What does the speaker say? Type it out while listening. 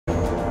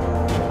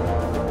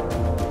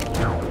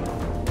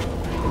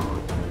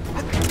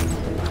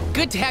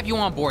Good to have you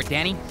on board,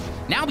 Danny.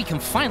 Now we can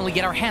finally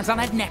get our hands on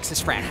that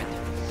Nexus fragment.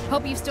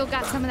 Hope you've still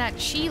got some of that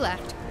chi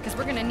left, because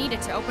we're gonna need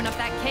it to open up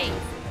that cave.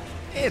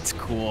 It's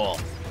cool.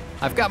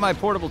 I've got my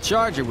portable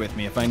charger with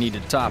me if I need to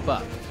top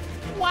up.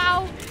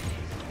 Wow.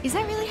 Is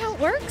that really how it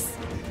works?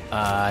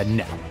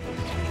 No.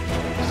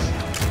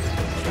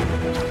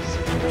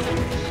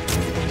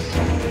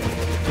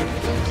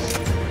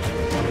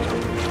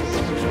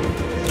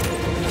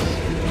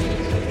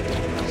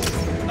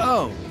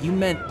 Oh, you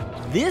meant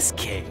this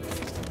cave?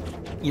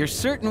 You're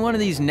certain one of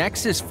these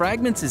Nexus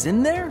fragments is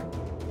in there?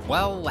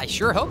 Well, I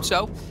sure hope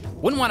so.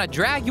 Wouldn't want to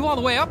drag you all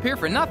the way up here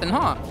for nothing,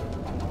 huh?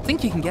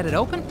 Think you can get it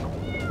open?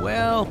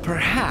 Well,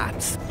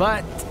 perhaps,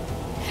 but...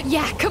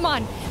 Yeah, come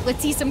on.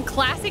 Let's see some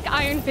classic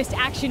Iron Fist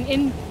action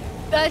in...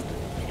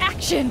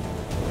 action!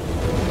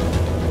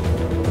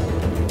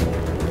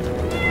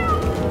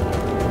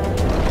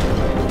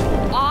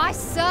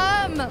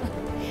 Awesome!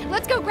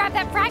 Let's go grab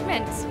that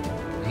fragment.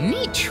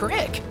 Neat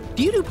trick.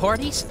 Do you do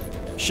parties?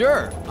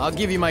 Sure, I'll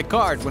give you my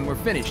card when we're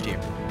finished here.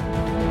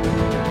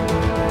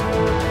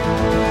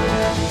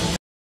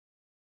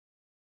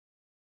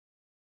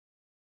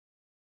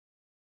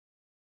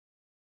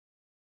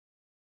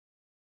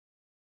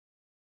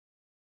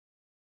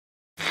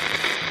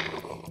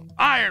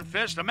 Iron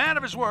Fist, a man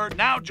of his word,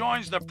 now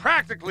joins the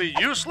practically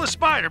useless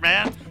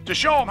Spider-Man to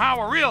show him how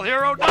a real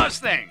hero does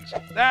things.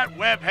 That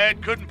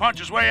webhead couldn't punch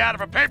his way out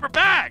of a paper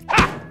bag.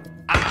 Ha!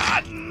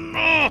 Ah,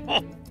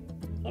 no!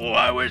 Oh,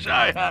 I wish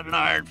I had an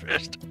Iron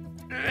Fist.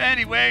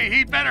 Anyway,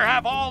 he'd better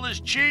have all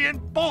his chi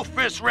and both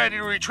fists ready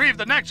to retrieve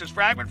the Nexus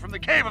fragment from the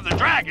Cave of the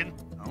Dragon.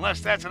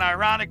 Unless that's an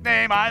ironic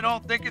name, I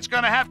don't think it's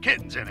gonna have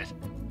kittens in it.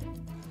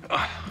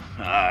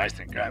 I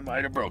think I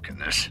might have broken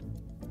this.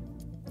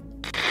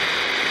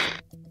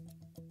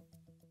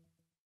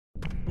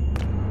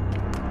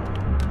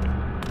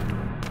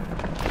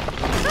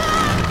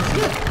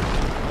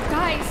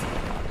 Guys,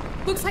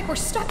 looks like we're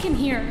stuck in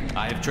here.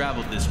 I have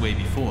traveled this way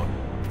before.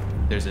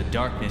 There's a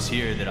darkness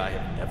here that I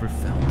have never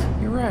felt.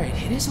 You're right.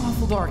 It is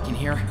awful dark in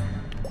here.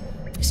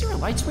 Is there a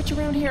light switch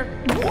around here?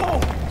 Whoa!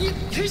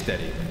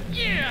 Steady.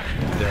 Yeah!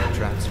 There are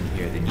traps in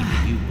here that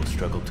even you will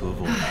struggle to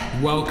avoid.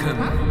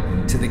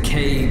 Welcome to the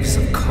caves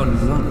of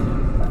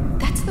Kun-Lun.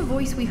 That's the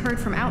voice we heard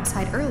from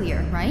outside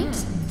earlier, right?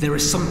 There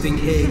is something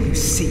here you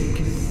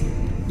seek.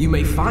 You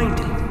may find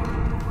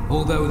it,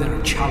 although there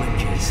are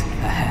challenges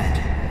ahead.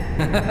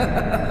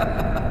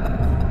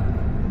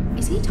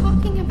 Is he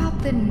talking about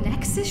the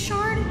Nexus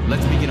shard?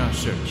 Let's begin our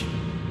search.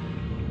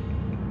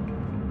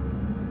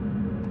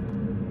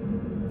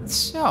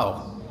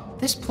 So,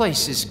 this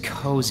place is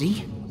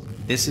cozy.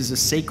 This is a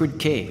sacred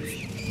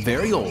cave.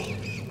 Very old.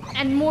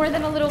 And more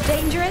than a little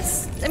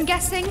dangerous, I'm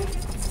guessing.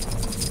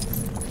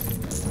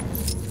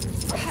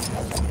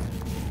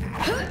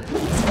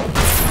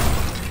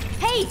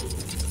 Hey!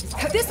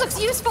 This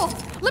looks useful!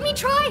 Let me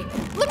try!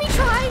 Let me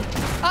try!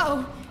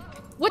 Uh-oh.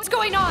 What's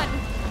going on?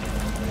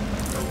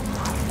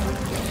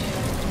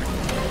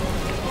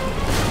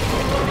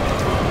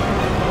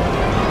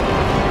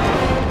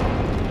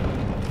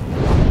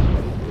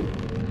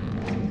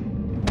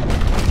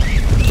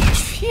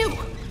 Phew!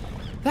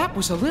 That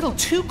was a little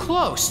too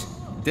close.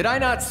 Did I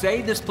not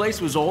say this place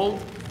was old?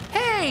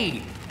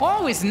 Hey!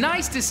 Always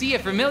nice to see a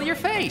familiar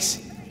face.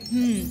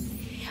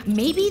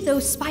 Maybe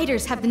those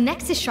spiders have the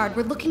Nexus shard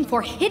we're looking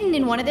for hidden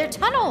in one of their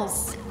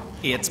tunnels.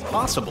 It's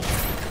possible.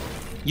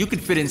 You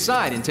could fit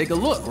inside and take a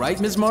look, right,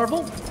 Ms.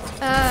 Marvel?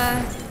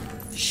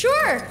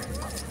 Sure.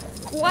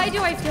 Why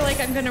do I feel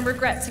like I'm gonna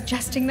regret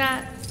suggesting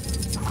that?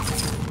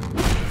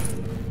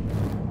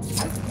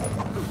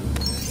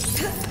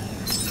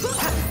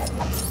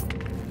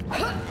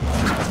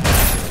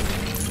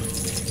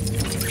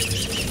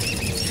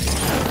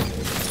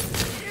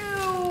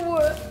 Ew.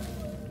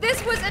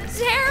 This was a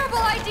terrible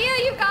idea,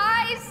 you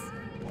guys!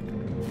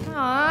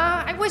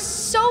 I was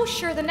so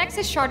sure the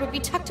Nexus shard would be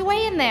tucked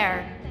away in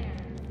there.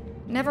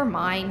 Never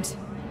mind.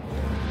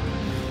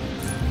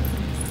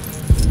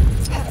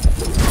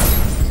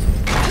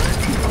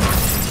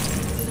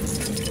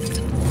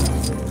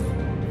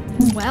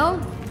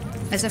 Well,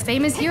 as a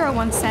famous hero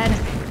once said,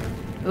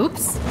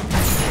 oops.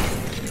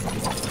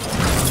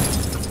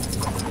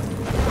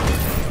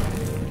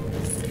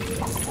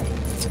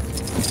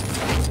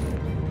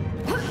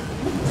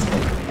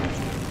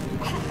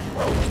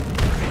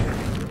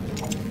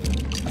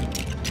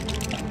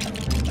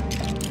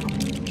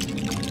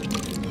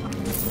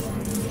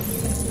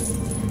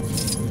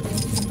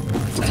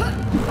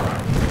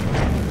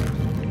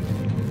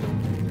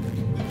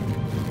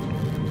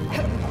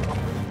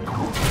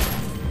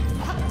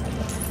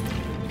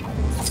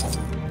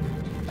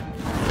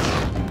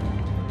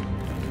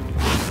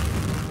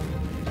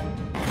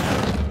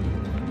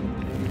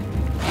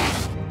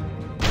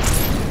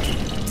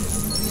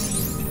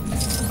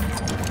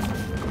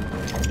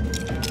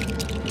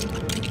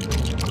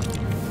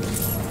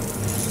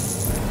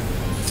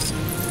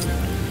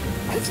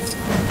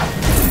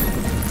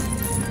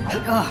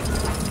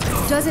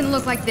 Ugh. Doesn't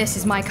look like this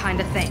is my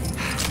kind of thing.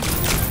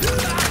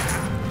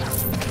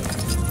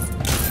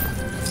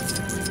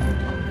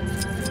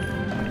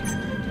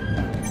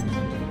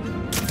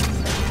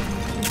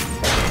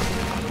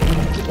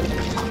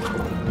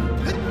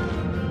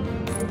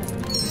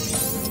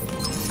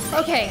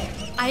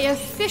 I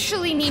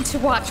officially need to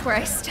watch where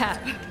I step.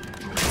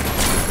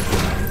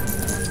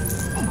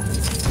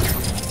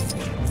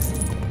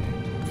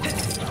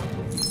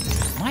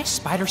 My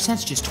spider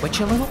sense just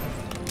twitch a little?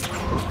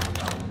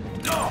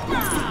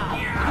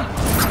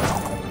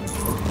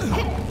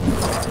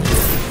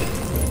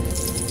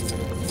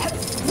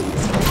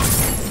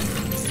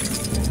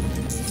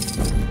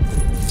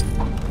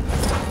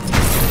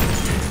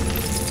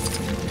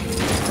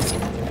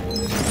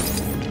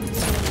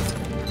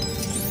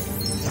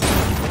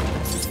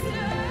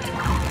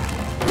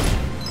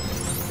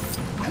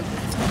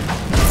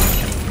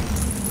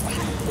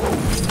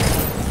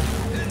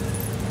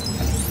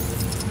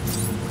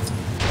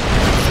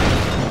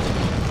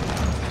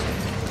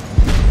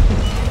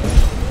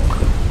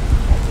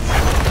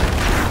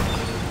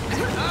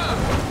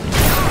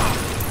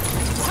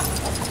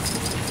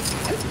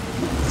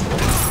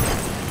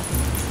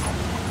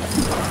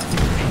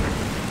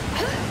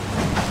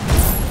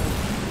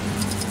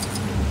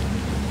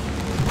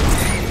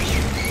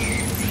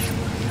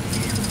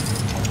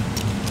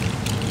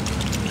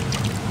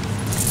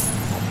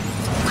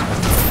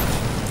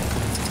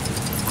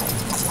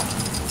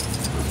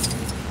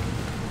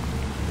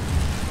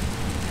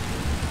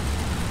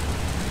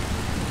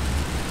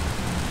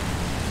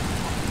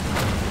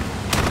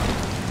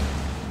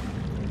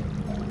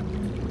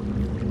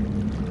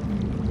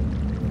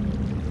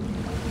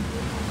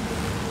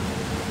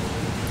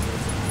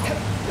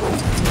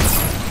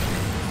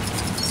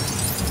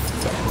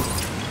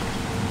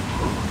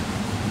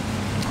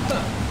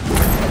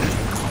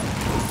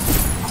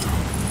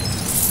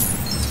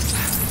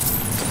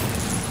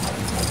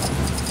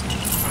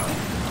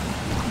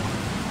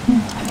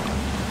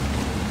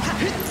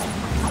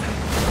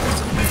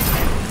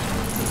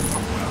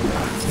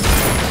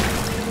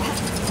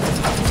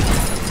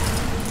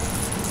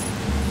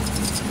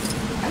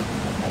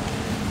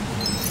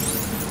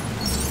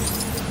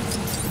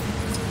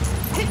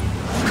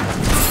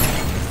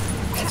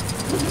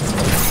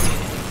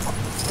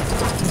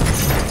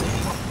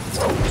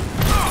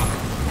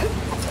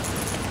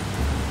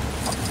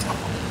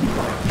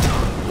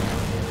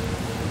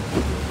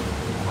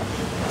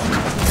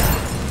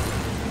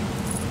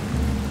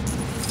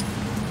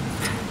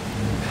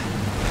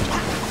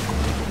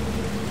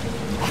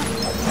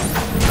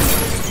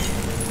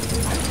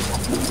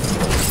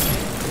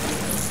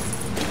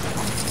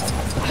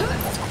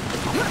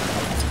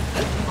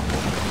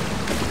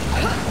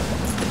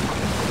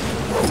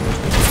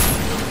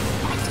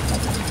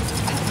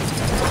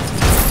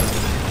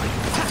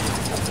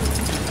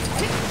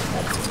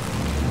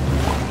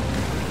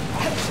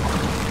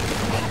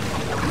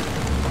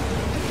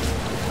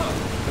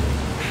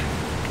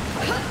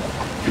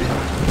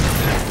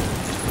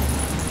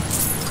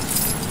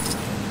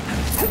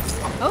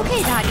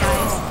 Okay, bad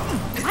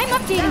guys. I'm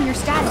updating your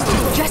status.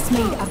 You just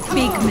made a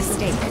big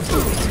mistake.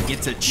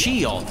 It's a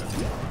chi altar.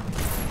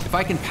 If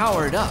I can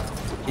power it up,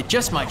 it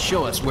just might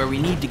show us where we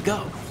need to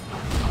go.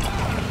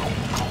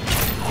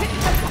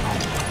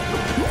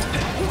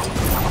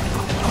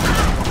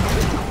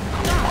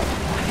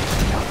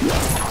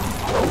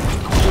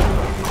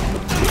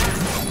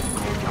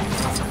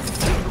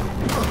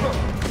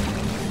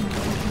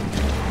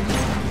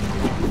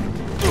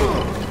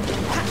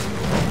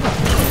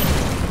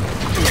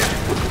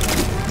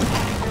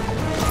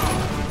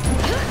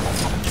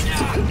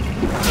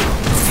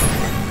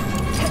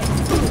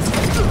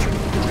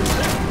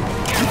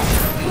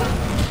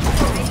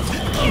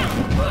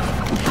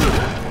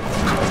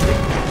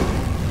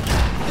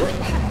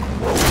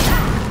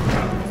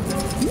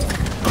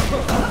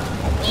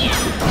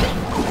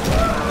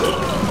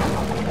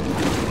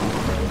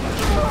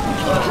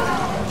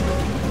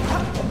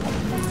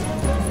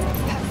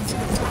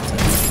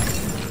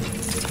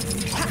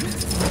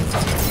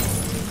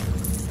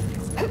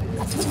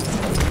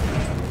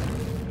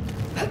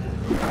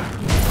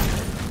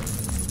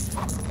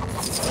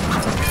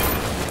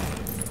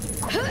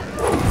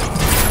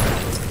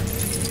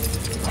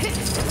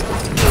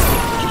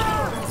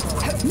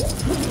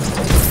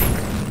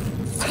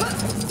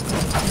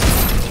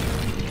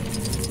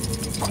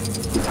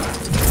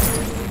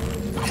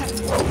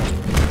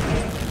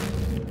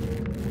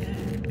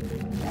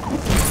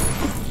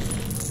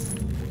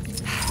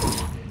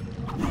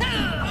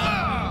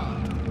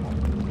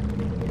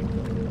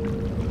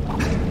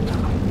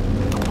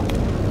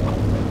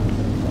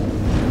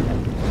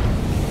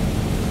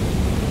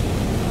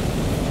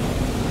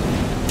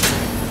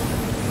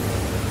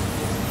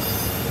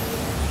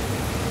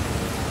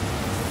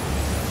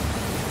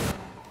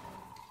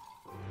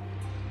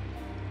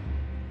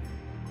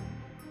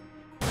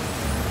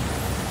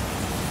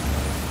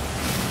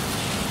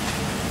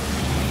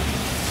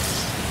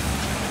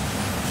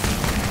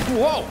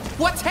 Whoa,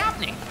 what's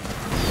happening?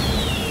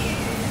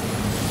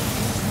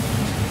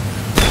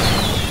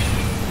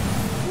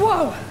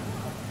 Whoa!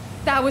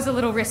 That was a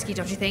little risky,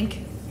 don't you think?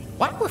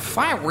 What were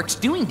fireworks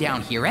doing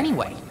down here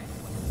anyway?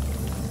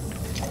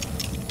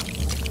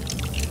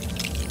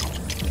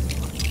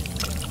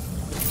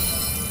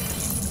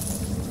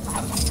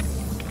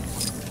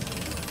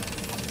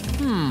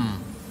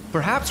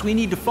 Perhaps we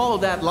need to follow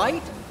that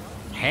light?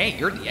 Hey,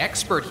 you're the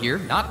expert here,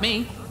 not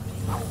me.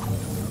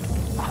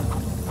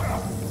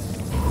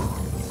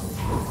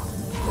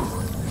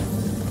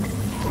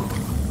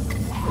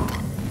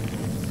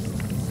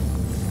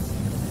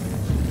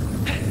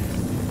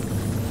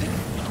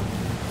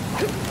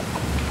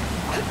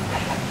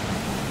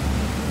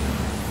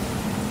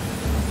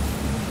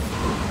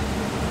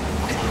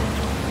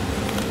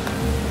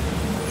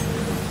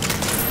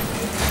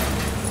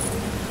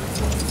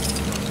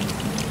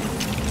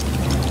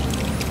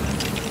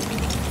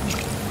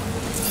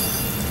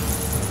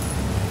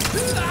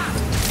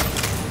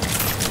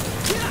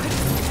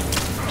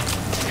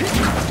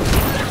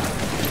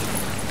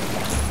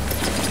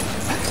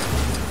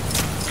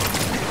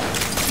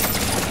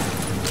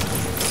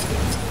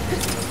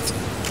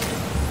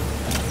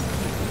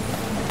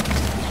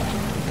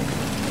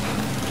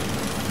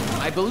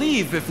 I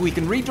believe if we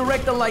can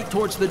redirect the light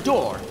towards the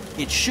door,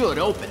 it should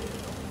open.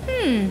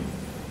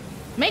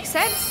 Makes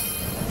sense.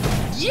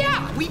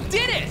 Yeah, we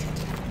did it!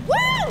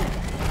 Woo!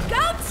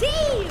 Go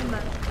team!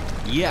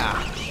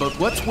 Yeah, but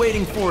what's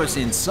waiting for us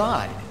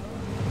inside?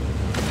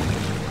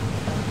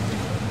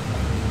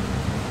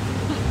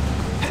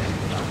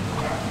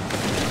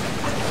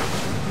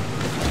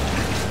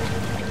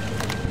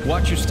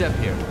 Watch your step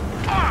here.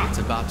 It's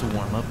about to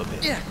warm up a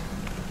bit. Yeah,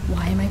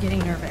 Why am I getting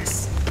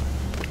nervous?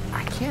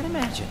 I can't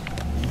imagine.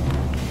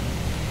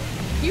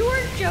 You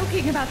weren't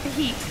joking about the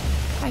heat.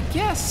 I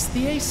guess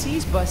the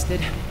AC's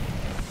busted.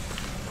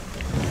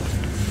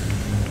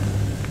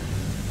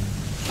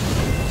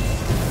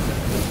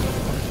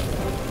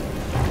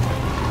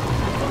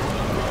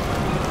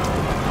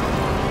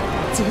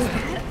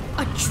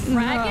 A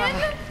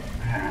dragon?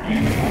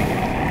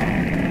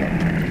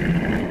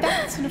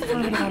 That's an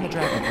affirmative on the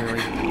dragon theory.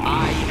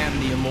 I am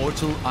the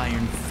immortal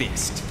Iron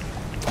Fist.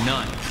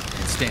 None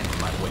can stand in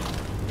my way.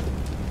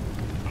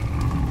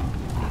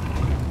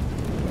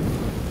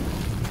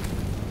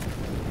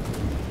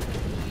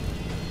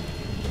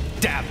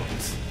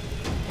 Dabbles.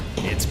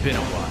 It's been a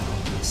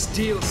while.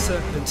 Steel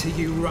serpent to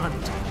you,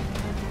 Rand.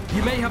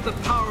 You may have the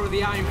power of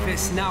the Iron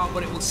Fist now,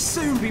 but it will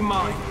soon be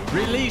mine.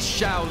 Release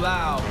Xiao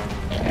Lao.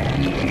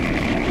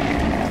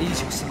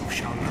 Ease yourself,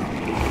 Shao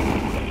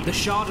Lao. The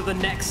shard of the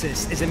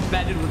Nexus is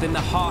embedded within the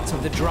heart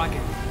of the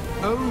dragon.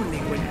 Only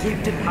when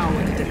gifted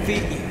power to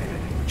defeat you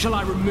shall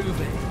I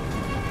remove it.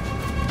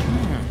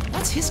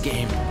 That's his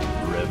game.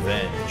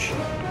 Revenge.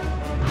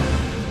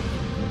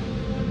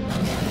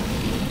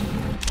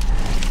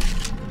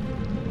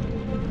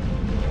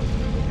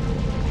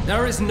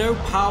 There is no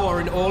power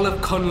in all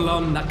of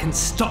Kun-Lun that can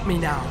stop me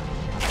now.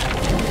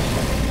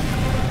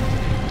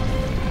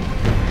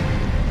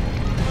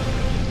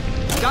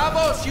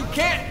 Davos, you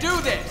can't do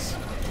this!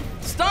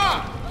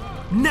 Stop!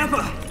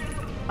 Never!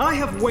 I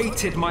have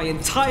waited my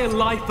entire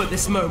life for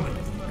this moment.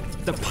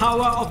 The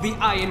power of the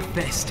Iron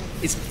Fist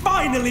is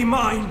finally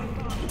mine!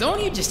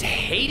 Don't you just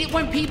hate it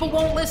when people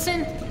won't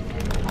listen?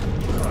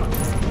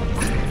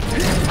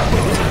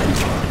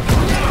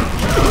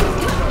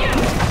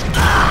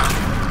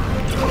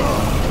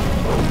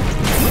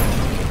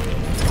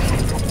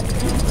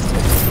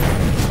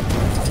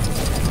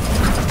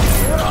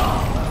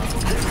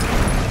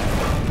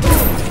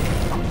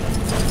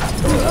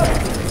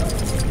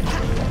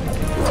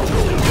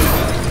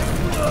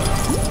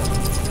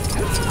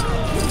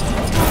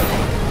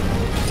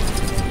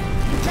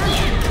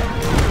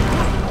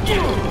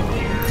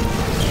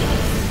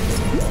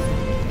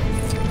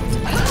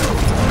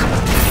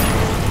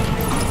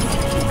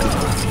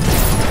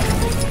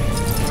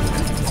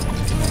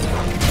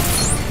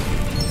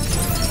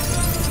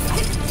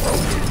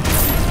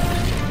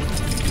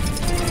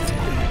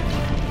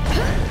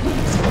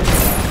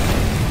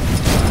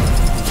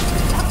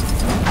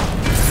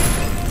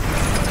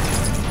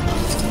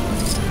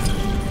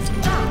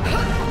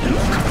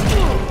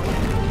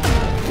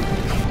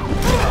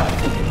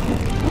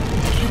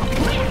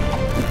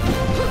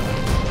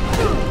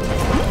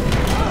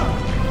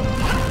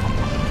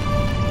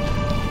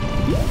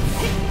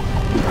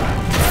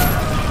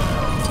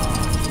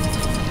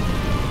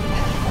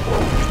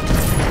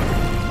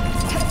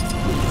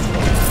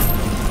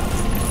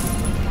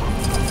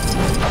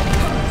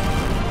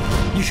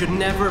 You should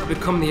never have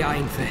become the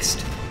Iron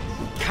Fist.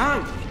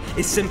 Kang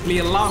is simply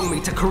allowing me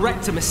to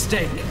correct a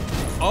mistake.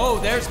 Oh,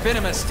 there's been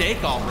a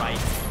mistake, all right.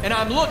 And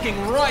I'm looking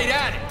right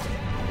at it.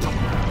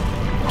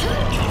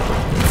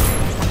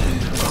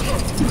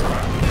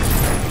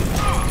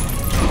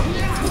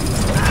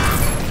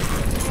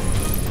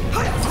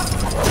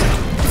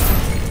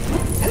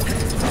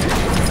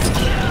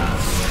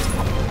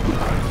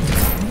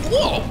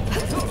 Whoa!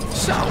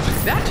 So,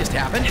 that just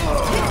happened.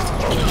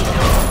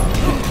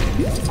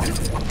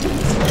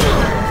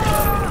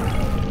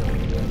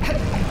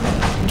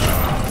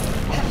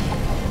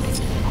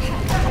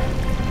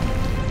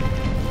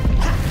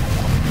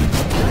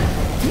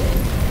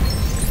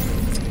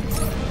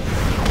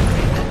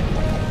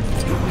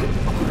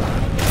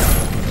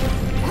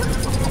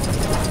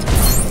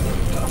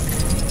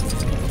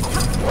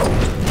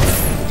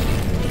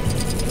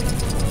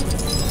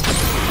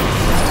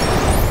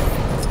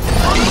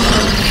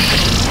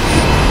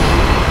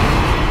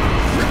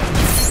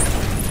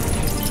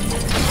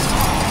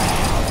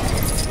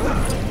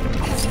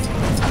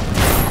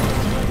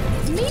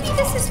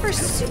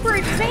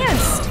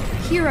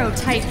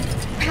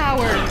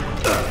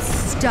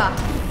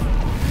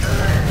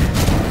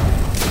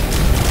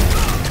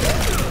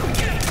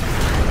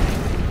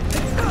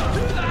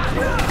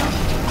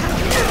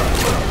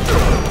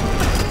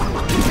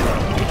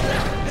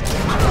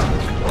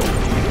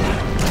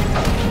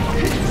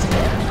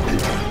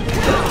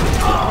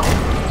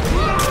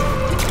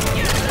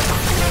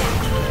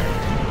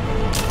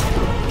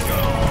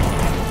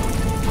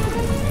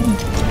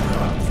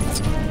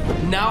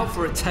 Now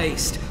for a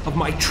taste of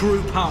my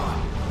true power.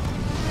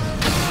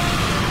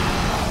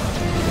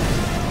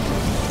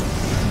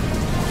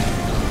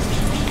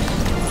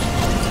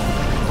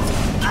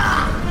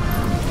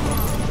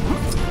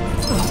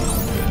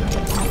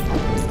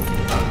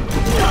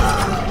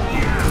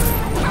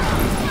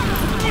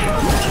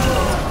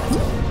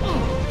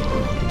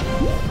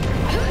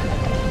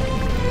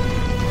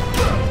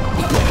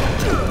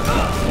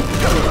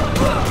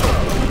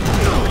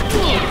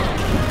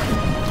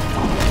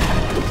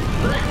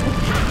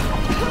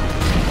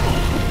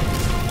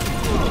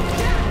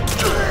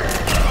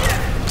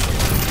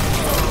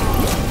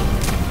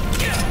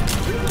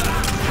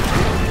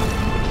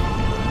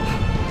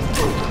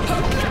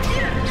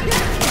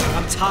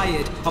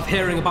 Tired of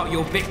hearing about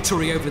your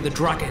victory over the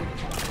dragon.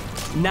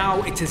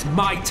 Now it is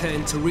my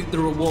turn to reap the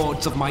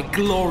rewards of my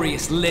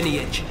glorious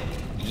lineage.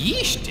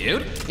 Yeesh,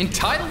 dude.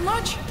 Entitled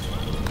much?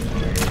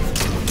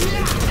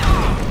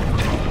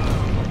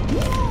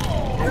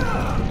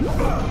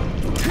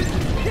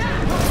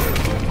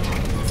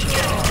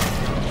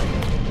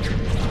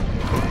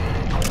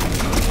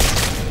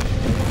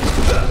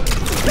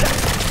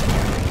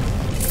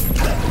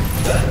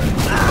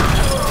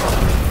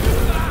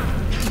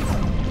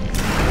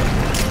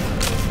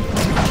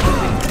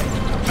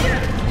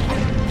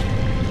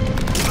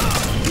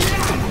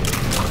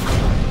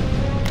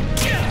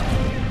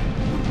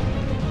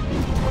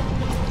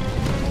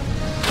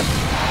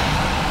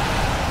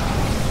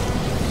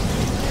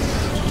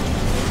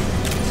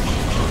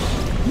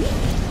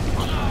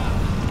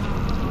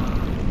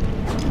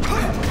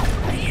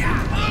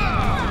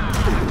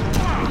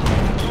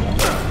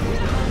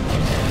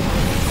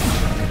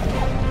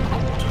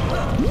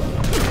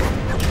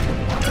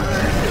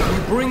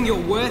 Bring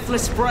your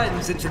worthless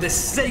friends into this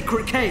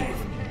sacred cave.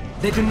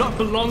 They do not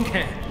belong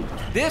here.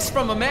 This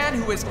from a man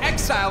who was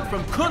exiled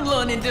from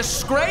Kun-Lun in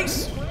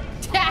disgrace?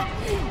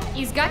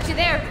 He's got you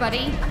there,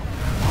 buddy.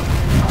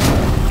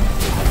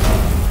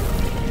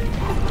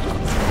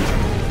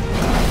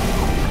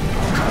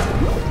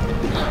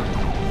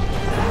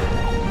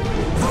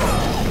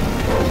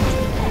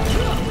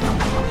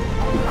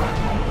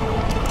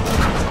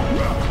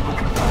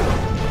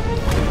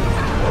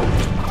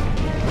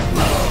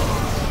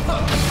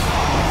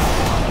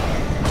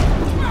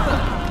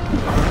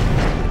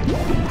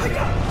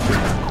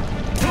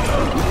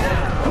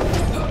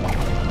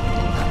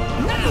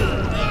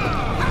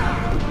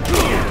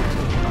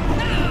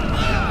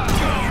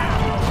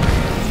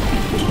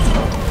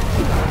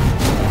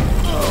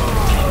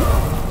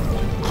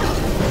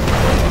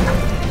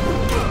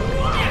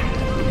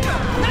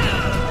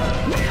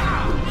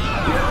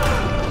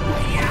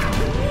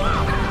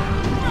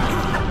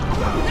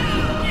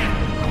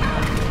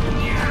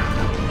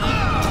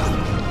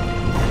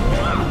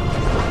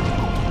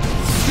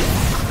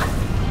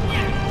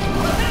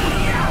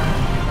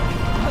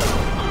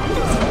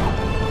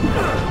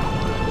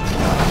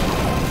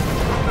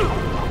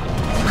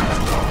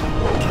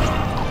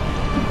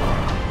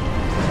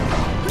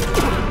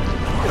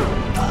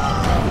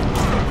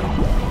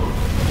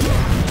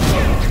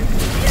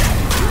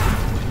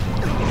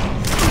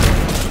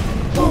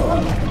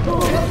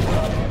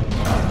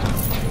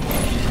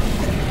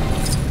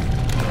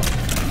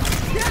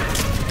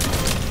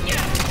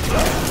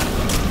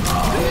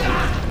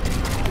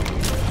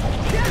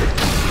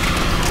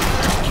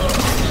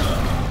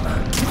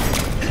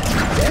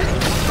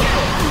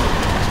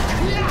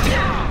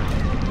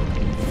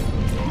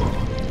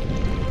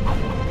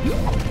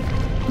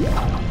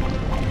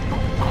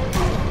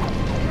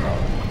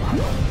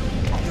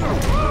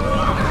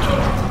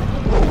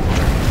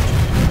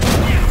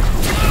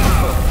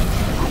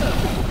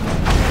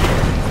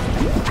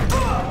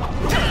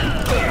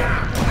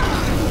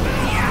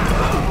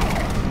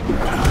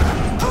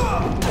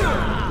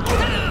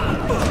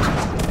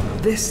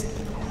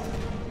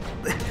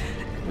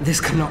 This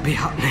cannot be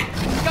happening.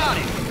 Got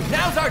it!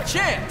 Now's our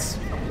chance!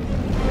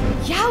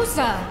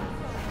 Yowza!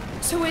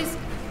 So is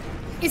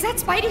that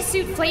Spidey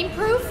suit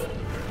flameproof?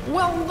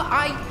 Well,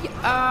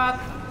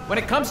 when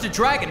it comes to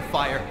dragon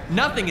fire,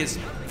 nothing is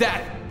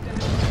that.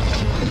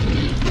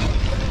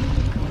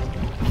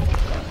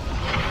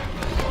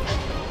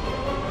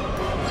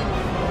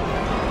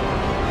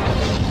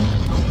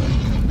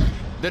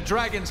 The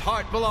dragon's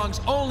heart belongs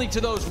only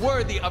to those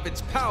worthy of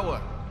its power.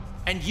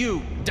 And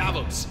you,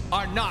 Davos,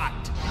 are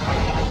not.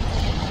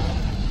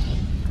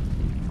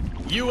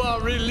 You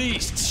are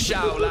released,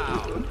 Shao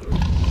Lao.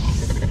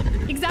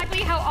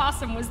 Exactly how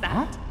awesome was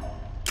that?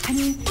 I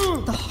mean,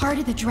 the heart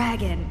of the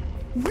dragon.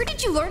 Where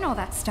did you learn all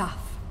that stuff?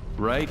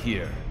 Right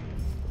here.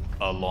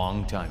 A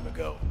long time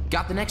ago.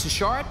 Got the Nexus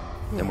shard?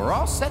 Then we're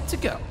all set to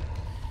go.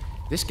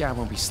 This guy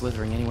won't be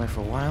slithering anywhere for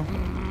a while.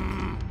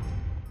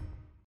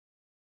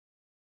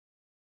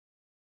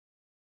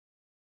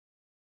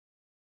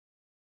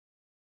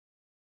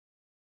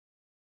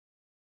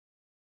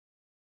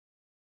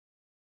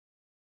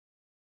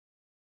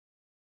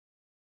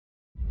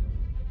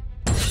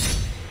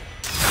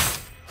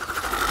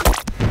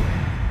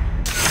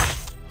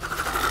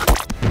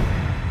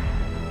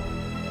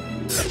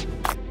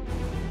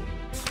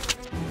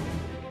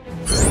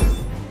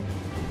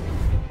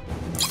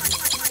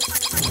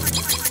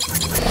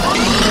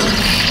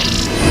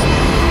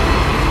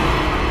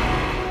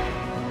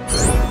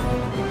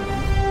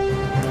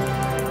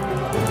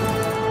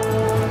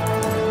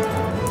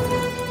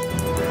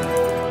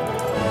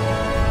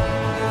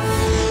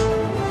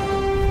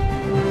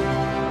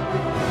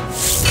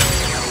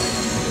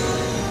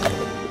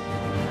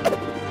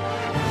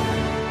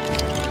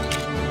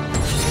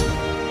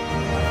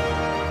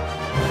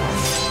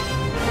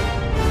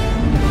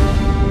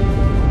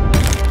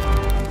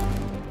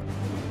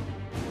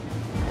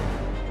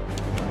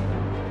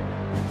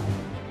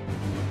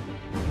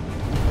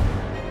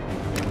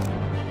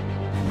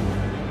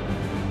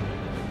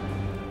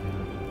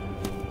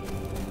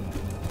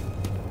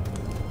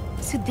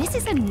 So this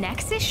is a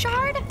Nexus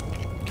shard?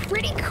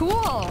 Pretty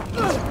cool.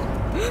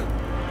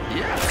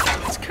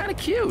 Yeah, it's kind of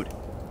cute.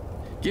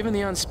 Given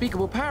the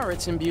unspeakable power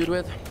it's imbued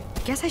with.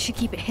 Guess I should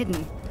keep it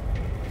hidden.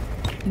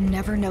 You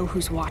never know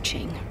who's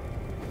watching.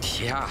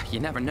 Yeah, you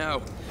never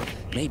know.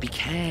 Maybe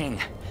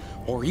Kang.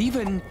 Or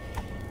even...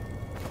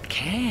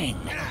 Kang.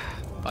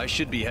 I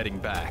should be heading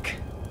back.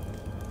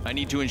 I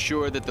need to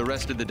ensure that the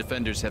rest of the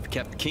defenders have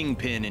kept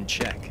Kingpin in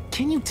check.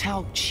 Can you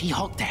tell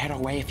She-Hulk to head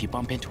away if you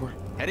bump into her?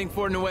 Heading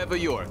for Nueva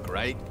York,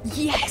 right?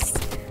 Yes!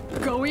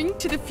 Going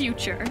to the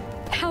future.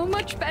 How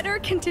much better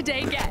can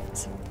today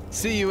get?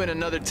 See you in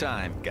another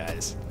time,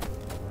 guys.